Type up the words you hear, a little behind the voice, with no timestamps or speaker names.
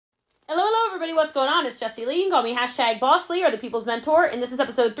everybody, what's going on? It's Jessie Lee. You can call me #BossLee or the People's Mentor, and this is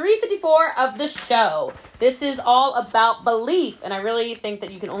episode 354 of the show. This is all about belief, and I really think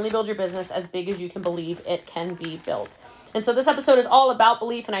that you can only build your business as big as you can believe it can be built. And so this episode is all about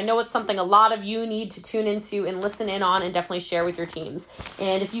belief, and I know it's something a lot of you need to tune into and listen in on and definitely share with your teams.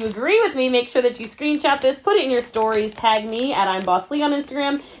 And if you agree with me, make sure that you screenshot this, put it in your stories, tag me at I'm Boss Lee on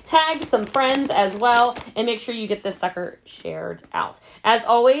Instagram, tag some friends as well, and make sure you get this sucker shared out. As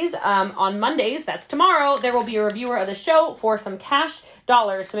always, on Mondays, that's tomorrow, there will be a reviewer of the show for some cash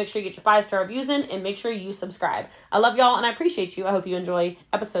dollars. So make sure you get your 5-star reviews in and make sure you subscribe. I love y'all and I appreciate you. I hope you enjoy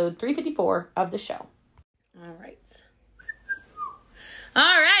episode 354 of the show. All right. All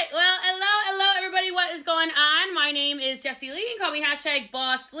right. Well, hello, everybody. What is going on? My name is Jessie Lee. You can call me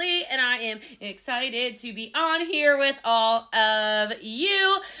 #BossLee, and I am excited to be on here with all of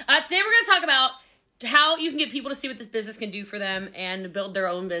you. Today we're going to talk about how you can get people to see what this business can do for them and build their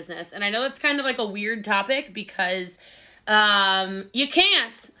own business. And I know that's kind of like a weird topic because you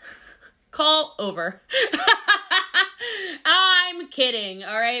can't call over. I'm kidding,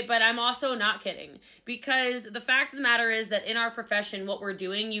 all right? But I'm also not kidding because the fact of the matter is that in our profession, what we're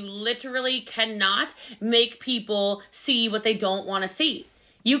doing, you literally cannot make people see what they don't want to see.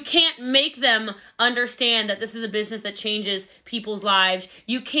 You can't make them understand that this is a business that changes people's lives.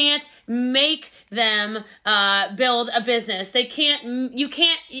 You can't make them build a business. You can't.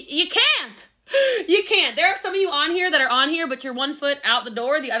 You can't. There are some of you on here that are on here, but you're one foot out the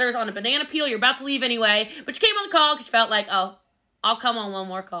door. The other is on a banana peel. You're about to leave anyway, but you came on the call because you felt like, oh, I'll come on one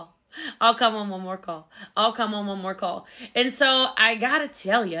more call. I'll come on one more call. I'll come on one more call. And so I gotta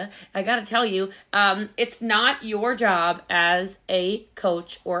tell you, it's not your job as a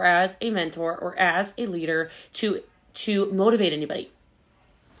coach or as a mentor or as a leader to motivate anybody.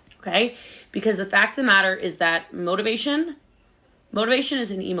 Okay? Because the fact of the matter is that motivation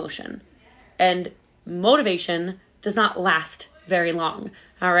is an emotion. And motivation does not last very long,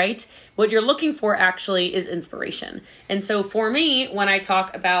 all right? What you're looking for actually is inspiration. And so for me, when I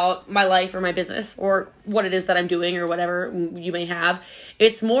talk about my life or my business or what it is that I'm doing or whatever you may have,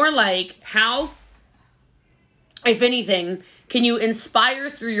 it's more like how, if anything, can you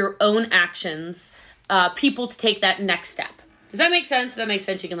inspire through your own actions people to take that next step? Does that make sense? If that makes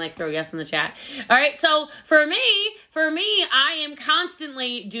sense, you can throw yes in the chat. All right. So for me, I am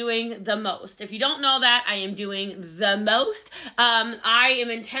constantly doing the most. If you don't know that, I am doing the most. I am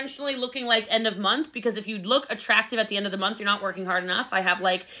intentionally looking like end of month because if you look attractive at the end of the month, you're not working hard enough. I have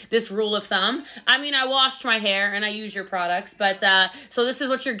this rule of thumb. I mean, I washed my hair and I use your products, but so this is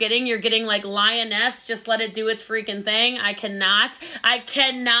what you're getting. You're getting lioness. Just let it do its freaking thing. I cannot,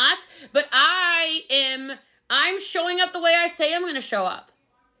 but I'm showing up the way I say I'm going to show up.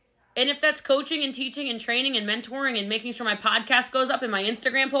 And if that's coaching and teaching and training and mentoring and making sure my podcast goes up and my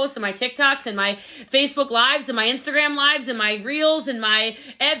Instagram posts and my TikToks and my Facebook lives and my Instagram lives and my reels and my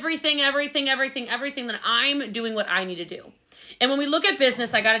everything, then I'm doing what I need to do. And when we look at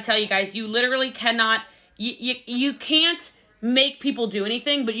business, I got to tell you guys, you literally cannot, you can't make people do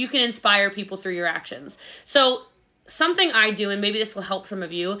anything, but you can inspire people through your actions. So something I do, and maybe this will help some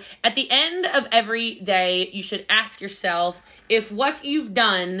of you, at the end of every day, you should ask yourself if what you've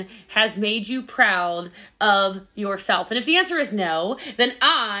done has made you proud of yourself. And if the answer is no, then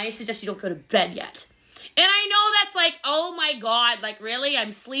I suggest you don't go to bed yet. And I know that's oh my God, really?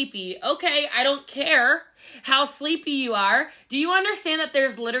 I'm sleepy. Okay, I don't care how sleepy you are. Do you understand that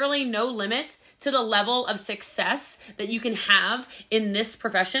there's literally no limit to the level of success that you can have in this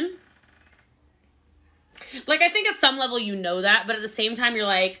profession? I think at some level you know that, but at the same time you're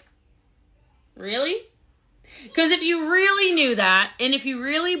really? Because if you really knew that, and if you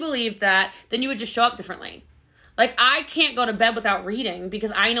really believed that, then you would just show up differently. I can't go to bed without reading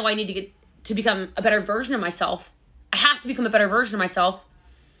because I know I need to get to become a better version of myself. I have to become a better version of myself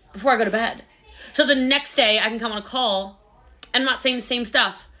before I go to bed. So the next day I can come on a call and I'm not saying the same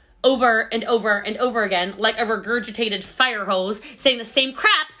stuff over and over and over again, like a regurgitated fire hose, saying the same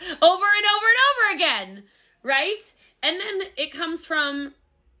crap over and over and over again, right? And then it comes from,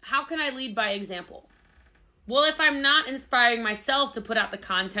 how can I lead by example? Well, if I'm not inspiring myself to put out the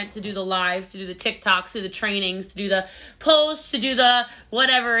content, to do the lives, to do the TikToks, to do the trainings, to do the posts, to do the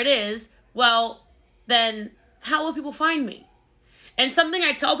whatever it is, well, then how will people find me? And something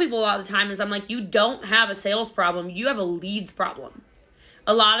I tell people a lot of the time is you don't have a sales problem, you have a leads problem.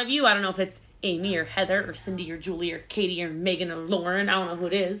 A lot of you, I don't know if it's Amy or Heather or Cindy or Julie or Katie or Megan or Lauren, I don't know who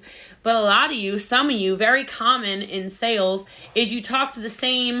it is, but a lot of you, some of you, very common in sales is you talk to the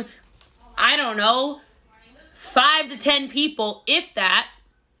same, 5 to 10 people, if that,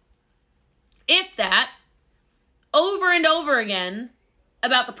 over and over again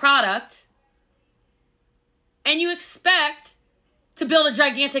about the product and you expect to build a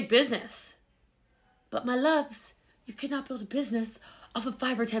gigantic business. But my loves, you cannot build a business off of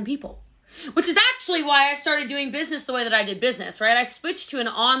 5 or 10 people. Which is actually why I started doing business the way that I did business, right? I switched to an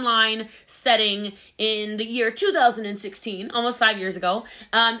online setting in the year 2016, almost 5 years ago.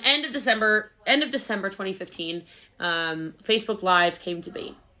 End of December 2015, Facebook Live came to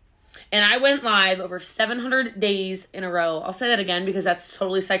be. And I went live over 700 days in a row. I'll say that again because that's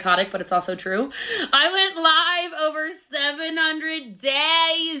totally psychotic, but it's also true. I went live over 700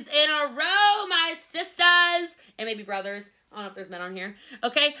 days in a row, my sisters, and maybe brothers. I don't know if there's men on here.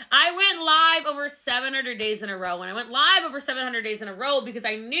 Okay, I went live over 700 days in a row. And I went live over 700 days in a row because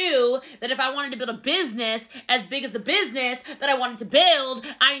I knew that if I wanted to build a business as big as the business that I wanted to build,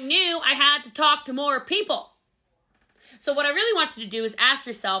 I knew I had to talk to more people. So what I really want you to do is ask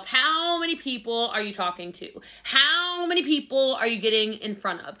yourself, how many people are you talking to? How many people are you getting in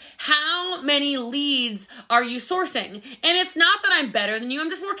front of? How many leads are you sourcing? And it's not that I'm better than you. I'm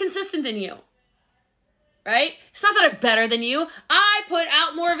just more consistent than you. Right? It's not that I'm better than you. I put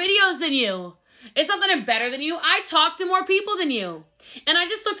out more videos than you. It's not that I'm better than you. I talk to more people than you. And I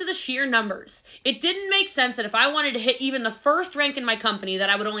just looked at the sheer numbers. It didn't make sense that if I wanted to hit even the first rank in my company that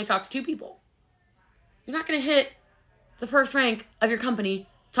I would only talk to 2 people. You're not going to hit the first rank of your company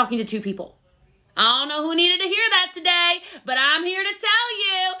talking to 2 people. I don't know who needed to hear that today, but I'm here to tell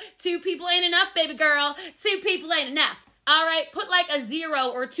you 2 people ain't enough, baby girl. 2 people ain't enough. All right, put like a 0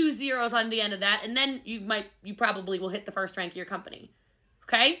 or 2 zeros on the end of that, and then you probably will hit the first rank of your company.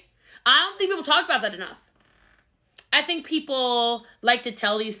 Okay? I don't think people talk about that enough. I think people like to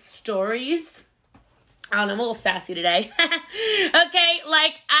tell these stories. I don't know, I'm a little sassy today. Okay,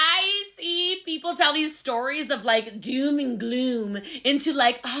 like I see people tell these stories of like doom and gloom into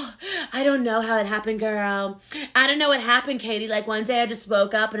like, oh, I don't know how it happened, girl. I don't know what happened, Katie. Like one day I just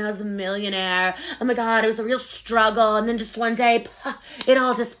woke up and I was a millionaire. Oh my God, it was a real struggle. And then just one day, it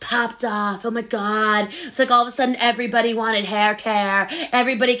all just popped off. Oh my God. It's like all of a sudden everybody wanted hair care.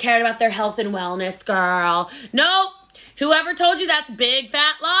 Everybody cared about their health and wellness, girl. Nope. Whoever told you that's a big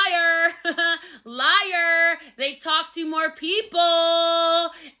fat liar. Liar. They talk to more people.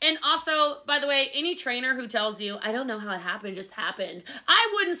 And also, by the way, any trainer who tells you, I don't know how it happened, just happened,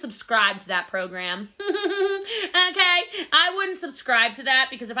 I wouldn't subscribe to that program. Okay? I wouldn't subscribe to that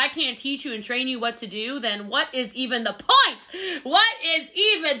because if I can't teach you and train you what to do, then what is even the point? What is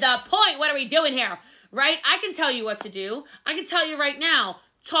even the point? What are we doing here? Right? I can tell you what to do. I can tell you right now,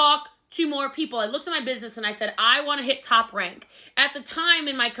 talk to more people. I looked at my business and I said, I want to hit top rank. At the time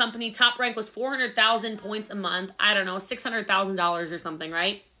in my company, top rank was 400,000 points a month. I don't know, $600,000 or something,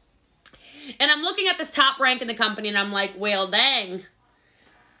 right? And I'm looking at this top rank in the company and I'm like, well, dang.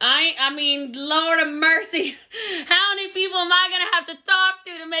 I mean, Lord of mercy. How many people am I going to have to talk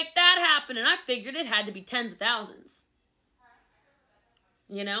to make that happen? And I figured it had to be tens of thousands.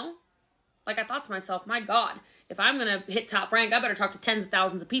 You know? Like I thought to myself, my God, if I'm going to hit top rank, I better talk to tens of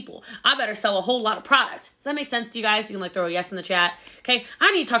thousands of people. I better sell a whole lot of product. Does that make sense to you guys? You can like throw a yes in the chat. Okay,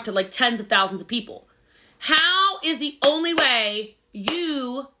 I need to talk to like tens of thousands of people. How is the only way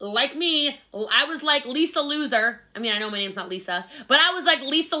you, like me, I was like Lisa Loser. I mean, I know my name's not Lisa, but I was like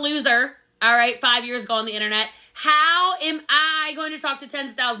Lisa Loser, all right, 5 years ago on the internet. How am I going to talk to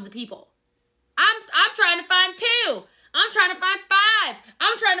tens of thousands of people? I'm trying to find 2. I'm trying to find 5.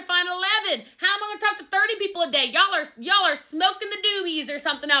 I'm trying to find 11. How am I going to talk to 30 people a day? Y'all are smoking the doobies or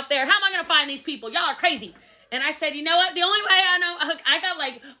something out there. How am I going to find these people? Y'all are crazy. And I said, you know what? The only way I know, I got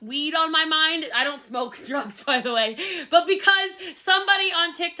like weed on my mind. I don't smoke drugs, by the way. But because somebody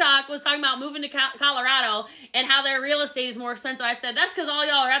on TikTok was talking about moving to Colorado and how their real estate is more expensive, I said, that's because all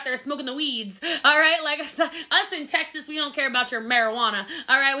y'all are out there smoking the weeds. All right? Like us in Texas, we don't care about your marijuana.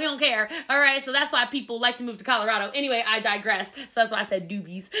 All right? We don't care. All right? So that's why people like to move to Colorado. Anyway, I digress. So that's why I said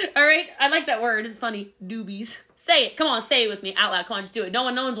doobies. All right? I like that word. It's funny. Doobies. Say it. Come on, say it with me out loud. Come on, just do it. No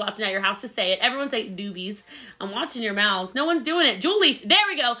one's watching at your house. Just say it. Everyone say doobies. I'm watching your mouths. No one's doing it. Julie's. There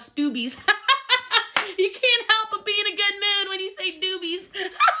we go. Doobies. You can't help but be in a good mood when you say doobies.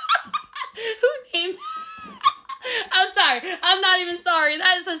 Who named... I'm sorry. I'm not even sorry.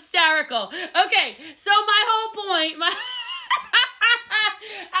 That is hysterical. Okay, so my whole point...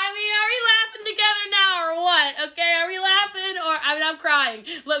 I mean, are we laughing together now or what? Okay, are we laughing or... I mean, I'm crying.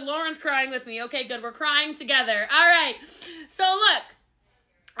 Look, Lauren's crying with me. Okay, good. We're crying together. All right. So, look.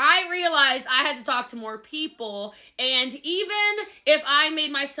 I realized I had to talk to more people, and even if I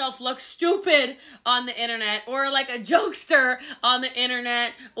made myself look stupid on the internet or like a jokester on the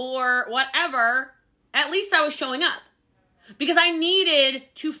internet or whatever, at least I was showing up. because I needed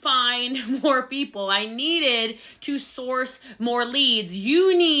to find more people. I needed to source more leads.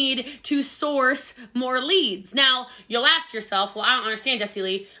 You need to source more leads. Now, you'll ask yourself, well, I don't understand, Jessie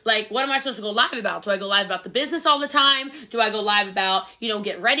Lee. Like, what am I supposed to go live about? Do I go live about the business all the time? Do I go live about,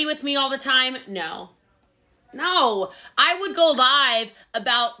 get ready with me all the time? No, I would go live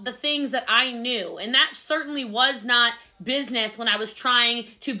about the things that I knew. And that certainly was not business when I was trying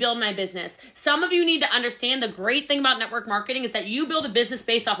to build my business. Some of you need to understand the great thing about network marketing is that you build a business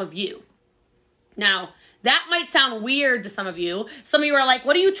based off of you. Now, that might sound weird to some of you. Some of you are like,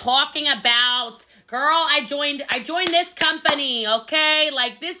 what are you talking about? Girl, I joined this company, okay?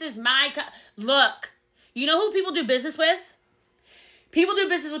 Like, this is look, you know who people do business with? People do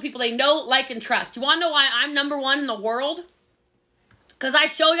business with people they know, like, and trust. You want to know why I'm number one in the world? Because I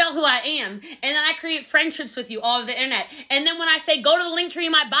show y'all who I am. And then I create friendships with you all over the internet. And then when I say, go to the link tree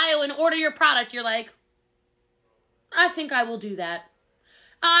in my bio and order your product, you're like, I think I will do that.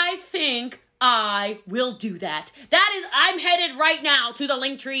 I think I will do that. I'm headed right now to the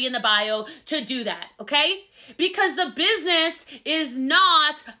link tree in the bio to do that, okay? Because the business is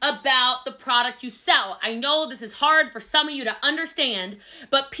not about the product you sell. I know this is hard for some of you to understand,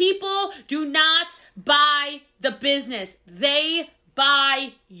 but people do not buy the business. They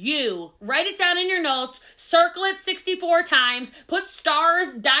buy you. Write it down in your notes, circle it 64 times, put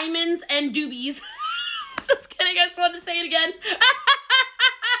stars, diamonds, and doobies. Just kidding, I just wanted to say it again.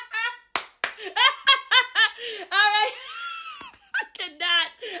 All right.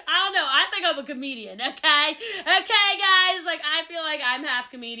 I don't know. I think I'm a comedian, okay? Okay, guys. Like, I feel like I'm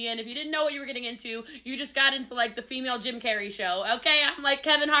half comedian. If you didn't know what you were getting into, you just got into, like, the female Jim Carrey show, okay? I'm like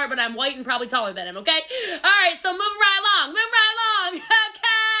Kevin Hart, but I'm white and probably taller than him, okay? All right, so move right along,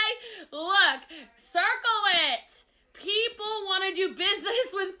 okay? Look, circle it. People want to do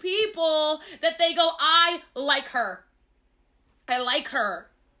business with people that they go, I like her. I like her.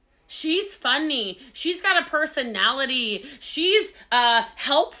 She's funny. She's got a personality. She's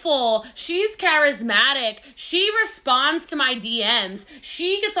helpful. She's charismatic. She responds to my DMs.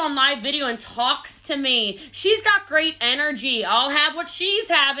 She gets on live video and talks to me. She's got great energy. I'll have what she's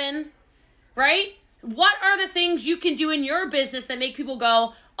having, right? What are the things you can do in your business that make people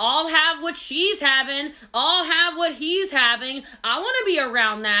go, I'll have what she's having. I'll have what he's having. I want to be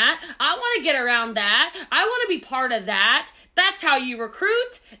around that. I want to get around that. I want to be part of that. That's how you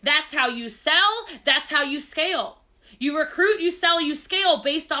recruit. That's how you sell. That's how you scale. You recruit, you sell, you scale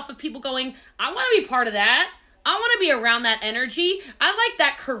based off of people going, I want to be part of that. I want to be around that energy. I like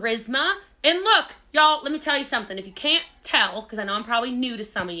that charisma. And look, y'all, let me tell you something. If you can't tell, because I know I'm probably new to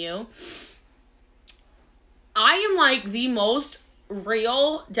some of you, I am like the most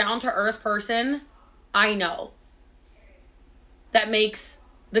real, down-to-earth person I know that makes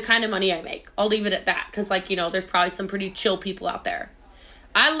the kind of money I make. I'll leave it at that because, there's probably some pretty chill people out there.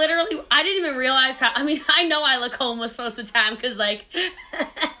 I didn't even realize I know I look homeless most of the time because,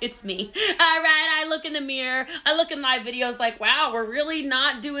 it's me. All right, I look in the mirror. I look in my videos like, wow, we're really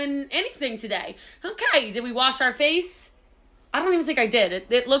not doing anything today. Okay, did we wash our face? I don't even think I did.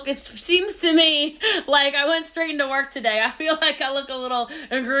 It seems to me like I went straight into work today. I feel like I look a little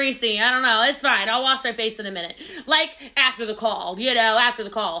greasy. I don't know. It's fine. I'll wash my face in a minute. After the call, after the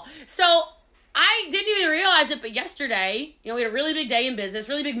call. So I didn't even realize it, but yesterday, we had a really big day in business,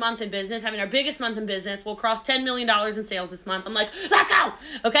 really big month in business, having our biggest month in business. We'll cross $10 million in sales this month. I'm like, let's go.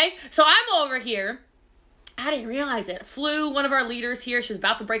 Okay. So I'm over here. I didn't realize it. Flew one of our leaders here. She was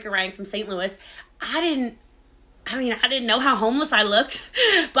about to break a rank from St. Louis. I didn't know how homeless I looked,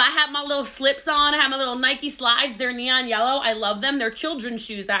 but I had my little slips on. I had my little Nike slides. They're neon yellow. I love them. They're children's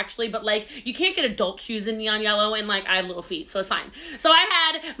shoes, actually, but you can't get adult shoes in neon yellow, and I have little feet, so it's fine. So I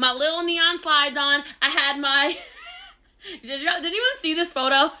had my little neon slides on. I had my... Did anyone see this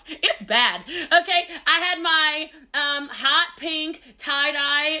photo? It's bad. Okay, I had my hot pink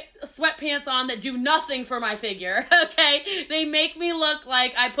tie-dye sweatpants on that do nothing for my figure. Okay, they make me look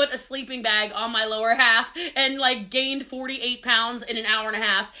like I put a sleeping bag on my lower half and gained 48 pounds in an hour and a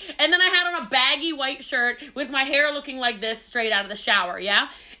half. And then I had on a baggy white shirt with my hair looking like this straight out of the shower. Yeah,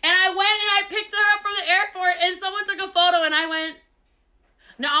 and I went and I picked her up from the airport and someone took a photo and I went,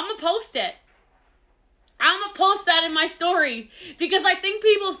 no, I'm gonna post it. I'm going to post that in my story because I think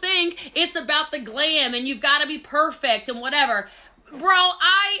people think it's about the glam and you've got to be perfect and whatever. Bro,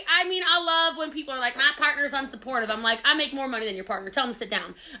 I love when people are like, my partner's unsupportive. I'm like, I make more money than your partner. Tell them to sit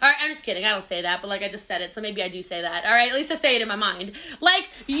down. All right, I'm just kidding. I don't say that, but I just said it, so maybe I do say that. All right, at least I say it in my mind.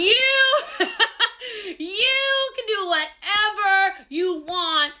 You can do whatever you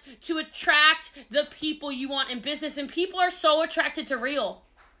want to attract the people you want in business, and people are so attracted to real.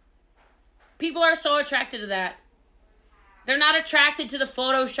 People are so attracted to that. They're not attracted to the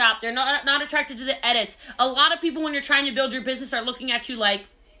Photoshop. They're not attracted to the edits. A lot of people, when you're trying to build your business, are looking at you like,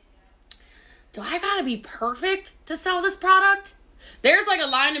 do I gotta be perfect to sell this product? There's like a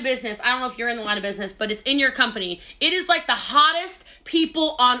line of business. I don't know if you're in the line of business, but it's in your company. It is like the hottest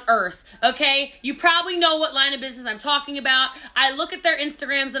people on earth, okay? You probably know what line of business I'm talking about. I look at their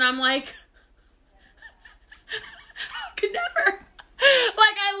Instagrams and I'm like, I could never.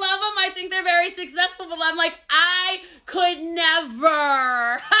 Like, I love them. I think they're very successful, but I'm like, I could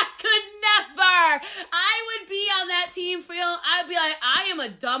never. I would be on that team field. I'd be like, I am a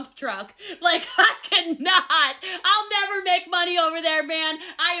dump truck. Like, I cannot. I'll never make money over there, man.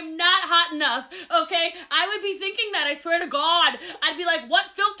 I am not hot enough, okay? I would be thinking that, I swear to God. I'd be like, what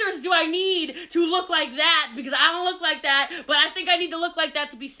filters do I need to look like that? Because I don't look like that, but I think I need to look like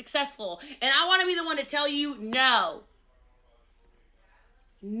that to be successful. And I want to be the one to tell you, no.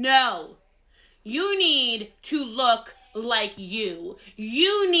 No. You need to look like you.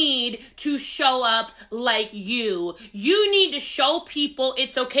 You need to show up like you. You need to show people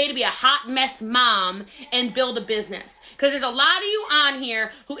it's okay to be a hot mess mom and build a business. Because there's a lot of you on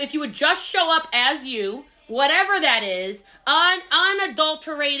here who, if you would just show up as you, whatever that is,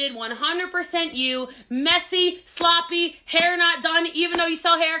 unadulterated, 100% you, messy, sloppy, hair not done, even though you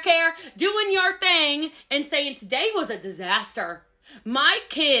sell hair care, doing your thing and saying today was a disaster. My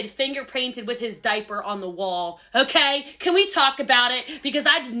kid finger painted with his diaper on the wall, okay? Can we talk about it? Because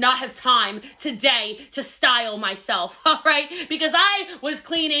I did not have time today to style myself, all right? Because I was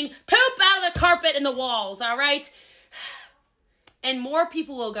cleaning poop out of the carpet and the walls, all right? And more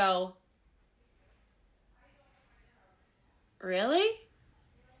people will go, really?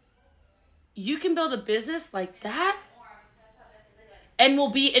 You can build a business like that? And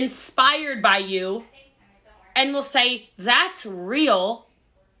will be inspired by you. And will say, that's real.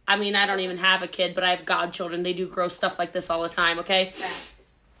 I mean, I don't even have a kid, but I have godchildren. They do gross stuff like this all the time, okay?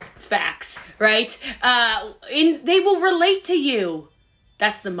 Facts, right? And they will relate to you.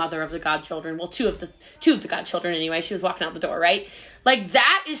 That's the mother of the godchildren. Well, two of the godchildren anyway. She was walking out the door, right? Like,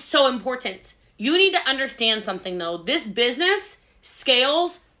 that is so important. You need to understand something, though. This business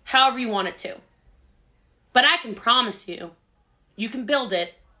scales however you want it to. But I can promise you, you can build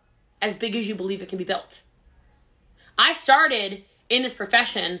it as big as you believe it can be built. I started in this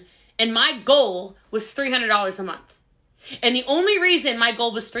profession and my goal was $300 a month. And the only reason my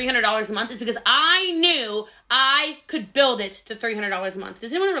goal was $300 a month is because I knew I could build it to $300 a month.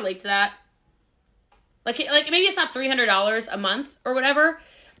 Does anyone relate to that? Like maybe it's not $300 a month or whatever.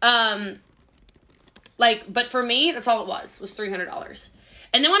 But for me, that's all it was $300.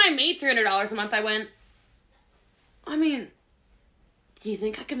 And then when I made $300 a month, I went, I mean, do you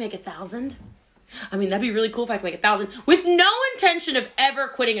think I could make 1,000? I mean, that'd be really cool if I could make 1,000 with no intention of ever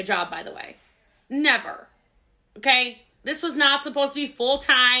quitting a job, by the way. Never. Okay? This was not supposed to be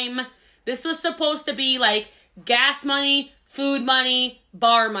full-time. This was supposed to be like gas money, food money,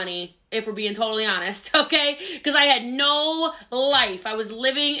 bar money, if we're being totally honest, okay? Because I had no life. I was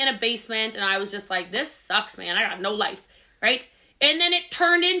living in a basement and I was just like, this sucks, man. I got no life, right? And then it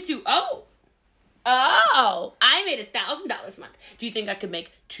turned into, oh, I made $1,000 a month. Do you think I could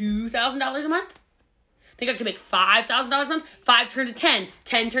make $2,000 a month? Think I could make $5,000 a month? 5 turned to 10,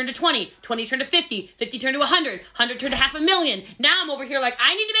 10 turned to 20, 20 turned to 50, 50 turned to 100, 100 turned to $500,000. Now I'm over here like,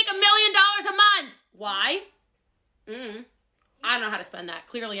 I need to make $1 million a month. Why? I don't know how to spend that.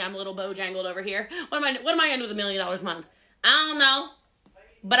 Clearly I'm a little bojangled over here. What am I going to do with $1 million a month? I don't know.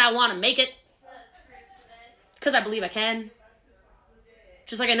 But I want to make it. Because I believe I can.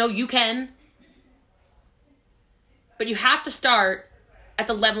 Just like I know you can. But you have to start at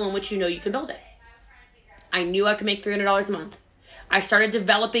the level in which you know you can build it. I knew I could make $300 a month. I started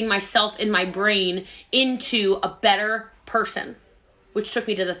developing myself in my brain into a better person, which took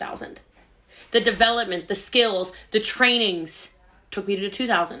me to the 1,000. The development, the skills, the trainings took me to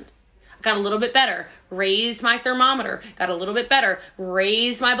 2,000. I got a little bit better, raised my thermometer, got a little bit better,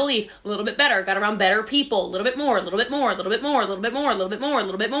 raised my belief, a little bit better, got around better people, a little bit more, a little bit more, a little bit more, a little bit more, a little bit more, a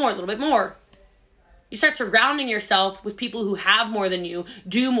little bit more, a little bit more. You start surrounding yourself with people who have more than you,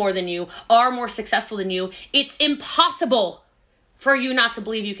 do more than you, are more successful than you. It's impossible for you not to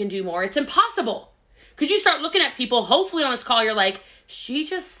believe you can do more. It's impossible. Because you start looking at people, hopefully on this call, you're like, she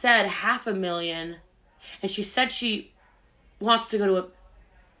just said $500,000. And she said she wants to go to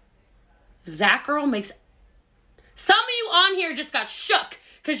that girl makes... Some of you on here just got shook.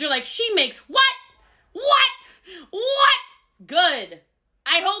 Because you're like, she makes what? What? Good.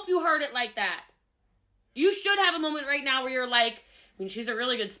 I hope you heard it like that. You should have a moment right now where you're like, I mean, she's a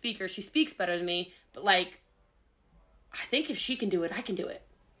really good speaker. She speaks better than me. But like, I think if she can do it, I can do it.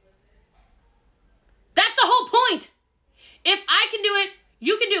 That's the whole point. If I can do it,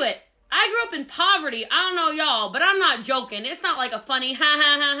 you can do it. I grew up in poverty. I don't know y'all, but I'm not joking. It's not like a funny ha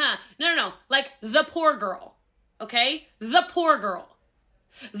ha ha ha. No. Like the poor girl. Okay? The poor girl.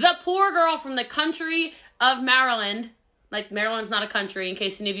 The poor girl from the country of Maryland. Like Maryland's not a country in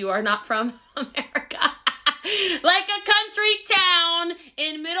case any of you are not from America. Like a country town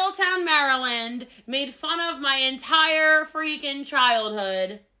in Middletown, Maryland, made fun of my entire freaking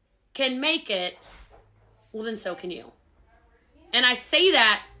childhood, can make it, well then so can you. And I say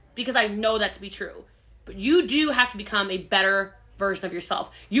that because I know that to be true. But you do have to become a better version of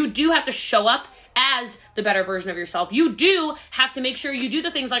yourself. You do have to show up as the better version of yourself. You do have to make sure you do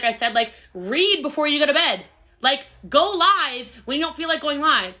the things like I said, like read before you go to bed. Like, go live when you don't feel like going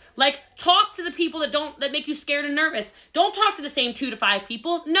live. Like, talk to the people that make you scared and nervous. Don't talk to the same 2 to 5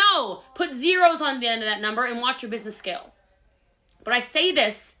 people. No, put zeros on the end of that number and watch your business scale. But I say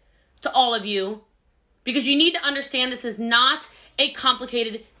this to all of you because you need to understand this is not a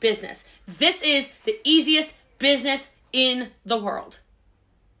complicated business. This is the easiest business in the world.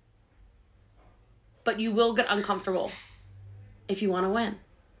 But you will get uncomfortable if you want to win.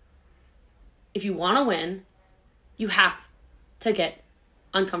 If you want to win, you have to get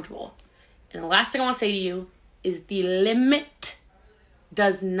uncomfortable. And the last thing I want to say to you is the limit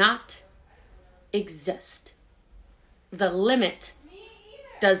does not exist. The limit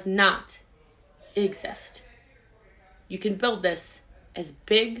does not exist. You can build this as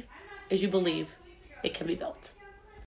big as you believe it can be built.